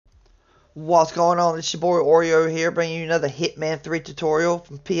What's going on? It's your boy Oreo here, bringing you another Hitman 3 tutorial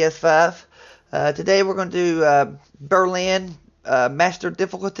from PS5. Today we're going to do Berlin Master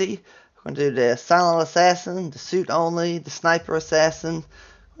Difficulty. We're going to do the Silent Assassin, the Suit Only, the Sniper Assassin.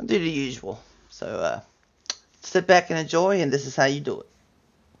 We're going to do the usual. So sit back and enjoy, and this is how you do it.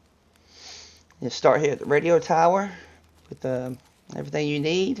 You start here at the radio tower with everything you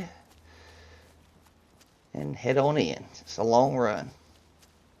need, and head on in. It's a long run.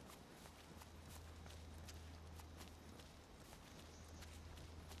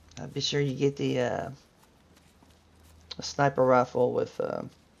 Be sure you get the a sniper rifle with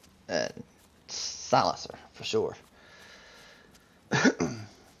silencer for sure.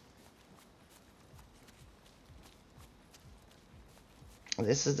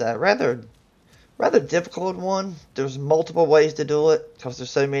 This is a rather difficult one. There's multiple ways to do it because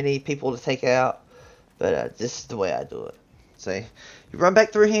there's so many people to take out, but this is the way I do it. So you run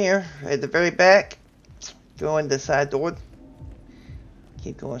back through here at the very back, go in the side door.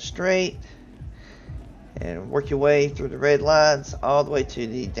 Keep going straight and work your way through the red lines all the way to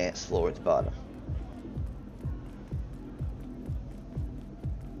the dance floor at the bottom.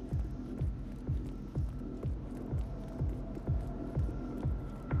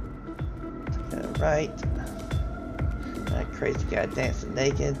 Right. That crazy guy dancing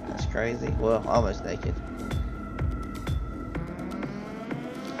naked. That's crazy. Well, almost naked.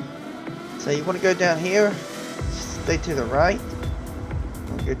 So you want to go down here, stay to the right.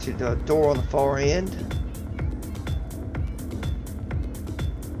 Go to the door on the far end.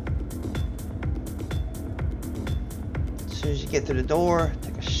 As soon as you get to the door,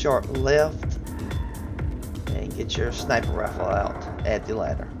 take a sharp left and get your sniper rifle out at the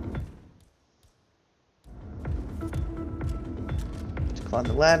ladder. Just climb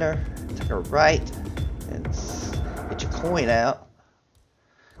the ladder, take a right, and get your coin out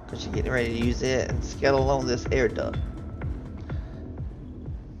because you're getting ready to use it, and scuttle along this air duct.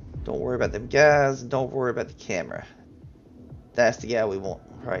 Don't worry about them guys, and don't worry about the camera. That's the guy we want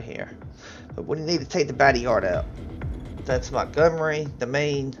right here. But we need to take the bodyguard out. That's Montgomery, the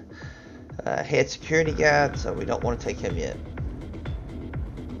main head security guy, so we don't want to take him yet.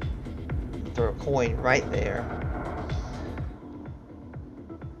 Throw a coin right there.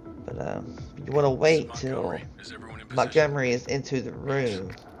 But you want to wait till Montgomery is into the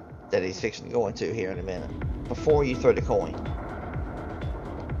room that he's fixing to go into here in a minute before you throw the coin.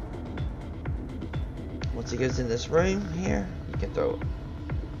 Once he goes in this room here, you can throw it.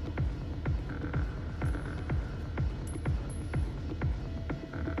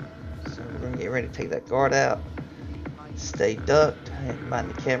 So we're going to get ready to take that guard out. Stay ducked and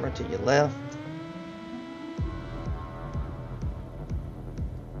mind the camera to your left.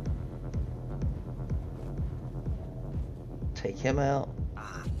 Take him out.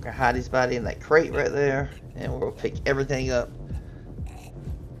 We're gonna hide his body in that crate right there, and we'll pick everything up.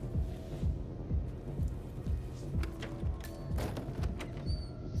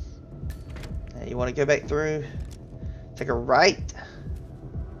 You want to go back through, take a right,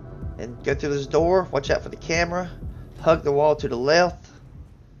 and go through this door. Watch out for the camera. Hug the wall to the left.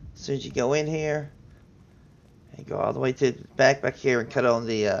 As soon as you go in here, and go all the way to the back here, and cut on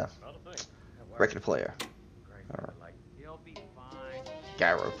the record player, or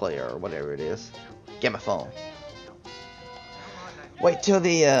gyro player, or whatever it is. Gamophone. Wait till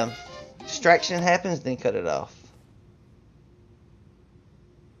the distraction happens, then cut it off.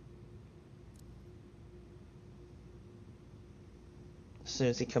 As soon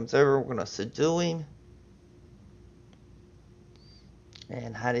as he comes over, we're going to subdue him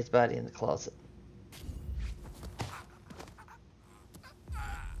and hide his body in the closet.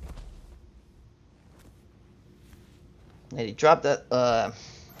 And he dropped that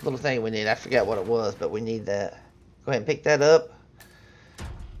little thing we need. I forgot what it was, but we need that. Go ahead and pick that up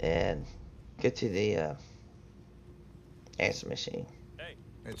and get to the answer machine. Hey,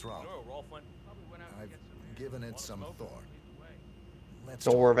 it's wrong. I've given it some thought.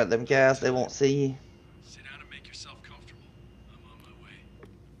 Don't worry about them guys, they won't see you. Sit down and make yourself comfortable. I'm on my way.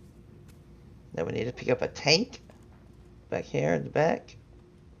 Then we need to pick up a tank back here in the back.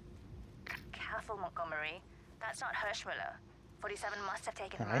 Careful, Montgomery. That's not Hirschmuller. 47 must have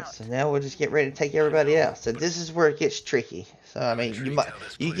taken him Alright, out. so now we'll just get ready to take everybody out. So this is where it gets tricky. So I mean,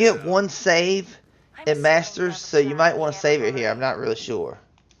 you get one save in Masters, so you might want to save it here. I'm not really sure.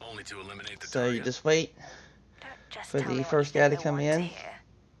 Only to eliminate the So you target. just wait for the first guy to come in.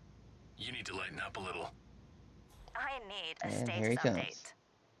 You need to lighten up a little. I need a And status here he comes. update.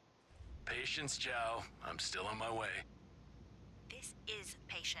 Patience, Chow. I'm still on my way. This is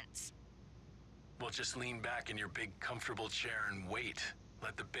patience. Well, just lean back in your big, comfortable chair and wait.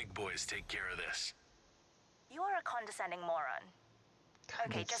 Let the big boys take care of this. You are a condescending moron.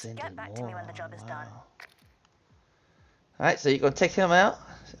 Okay, just get back to me when the job is done. Alright, so you're going to take him out.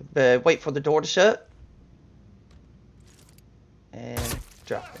 Wait for the door to shut. And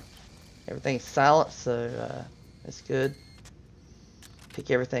drop him. Everything's silent, so that's good. Pick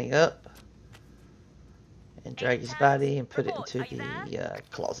everything up. And drag his body and put it into the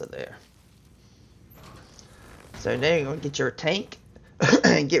closet there. So now you're going to get your tank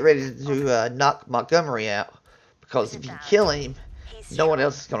and get ready to knock Montgomery out. Because if you kill him, no one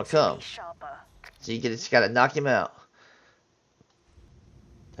else is going to come. So you just got to knock him out.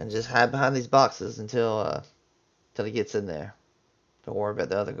 And just hide behind these boxes until he gets in there. Don't worry about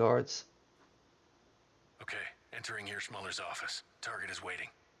the other guards. Okay, entering Hirschmuller's office. Target is waiting.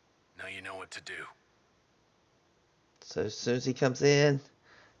 Now you know what to do. So as soon as he comes in,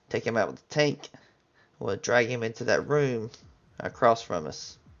 take him out with the tank. We'll drag him into that room across from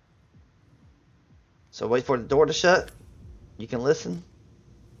us. So wait for the door to shut. You can listen.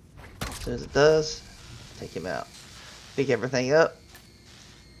 As soon as it does, take him out. Pick everything up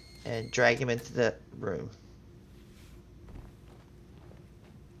and drag him into that room.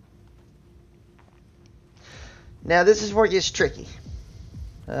 Now this is where it gets tricky.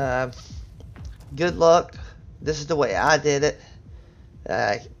 Good luck. This is the way I did it.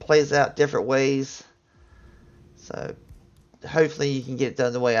 It plays out different ways. So hopefully you can get it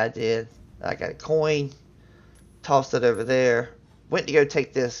done the way I did. I got a coin. Tossed it over there. Went to go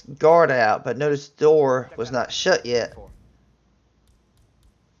take this guard out, but noticed the door was not shut yet.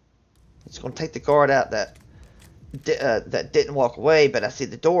 It's going to take the guard out that didn't walk away, but I see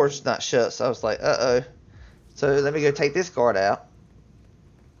the door's not shut, so I was like, uh-oh. So let me go take this guard out.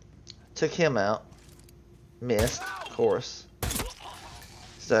 Took him out. Missed, of course.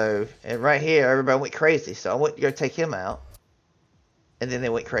 So, and right here, everybody went crazy, so I went to go take him out. And then they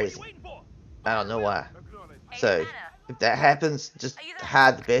went crazy. I don't know why. So, if that happens, just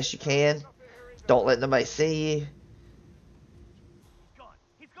hide the best you can. Don't let nobody see you.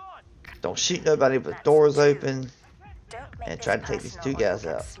 Don't shoot nobody with doors open. And try to take these two guys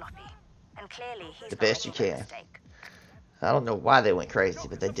out the best you can. I don't know why they went crazy,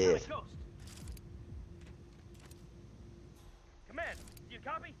 but they did.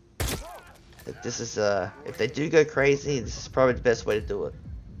 This is if they do go crazy, this is probably the best way to do it.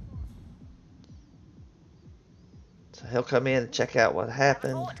 So he'll come in and check out what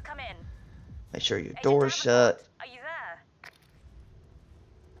happened. Make sure your door is shut.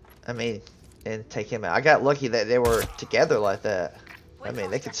 I mean, and take him out. I got lucky that they were together like that. I mean,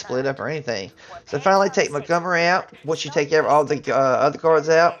 they could split up or anything. So finally take Montgomery out. Once you take all the other guards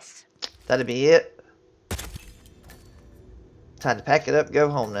out, that'll be it. Time to pack it up, go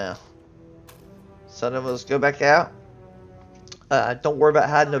home now. So then we'll just go back out. Don't worry about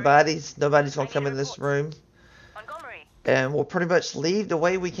hiding nobody's. Nobody's going to come in this room. And we'll pretty much leave the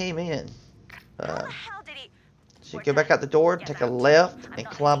way we came in. So you go back out the door, take a left, and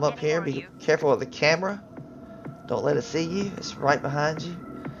climb up here. Be careful of the camera. Don't let it see you. It's right behind you.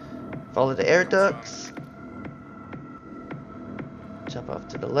 Follow the air ducts. Jump off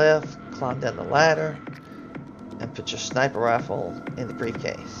to the left, climb down the ladder, and put your sniper rifle in the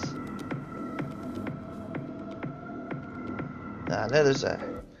briefcase. Now I know there's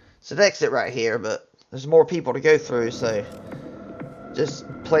an exit right here, but there's more people to go through, so just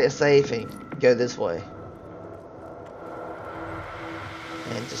play it safe and go this way.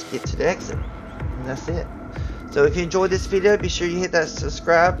 And just get to the exit. And that's it. So if you enjoyed this video, be sure you hit that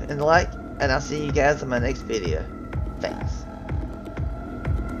subscribe and like, and I'll see you guys in my next video. Thanks.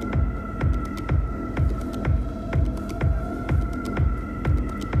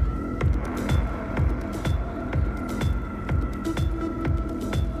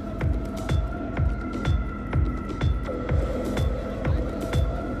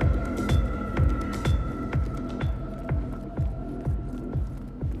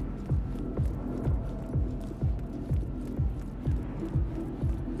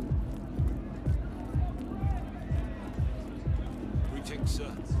 Greetings,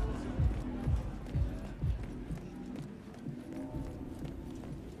 sir.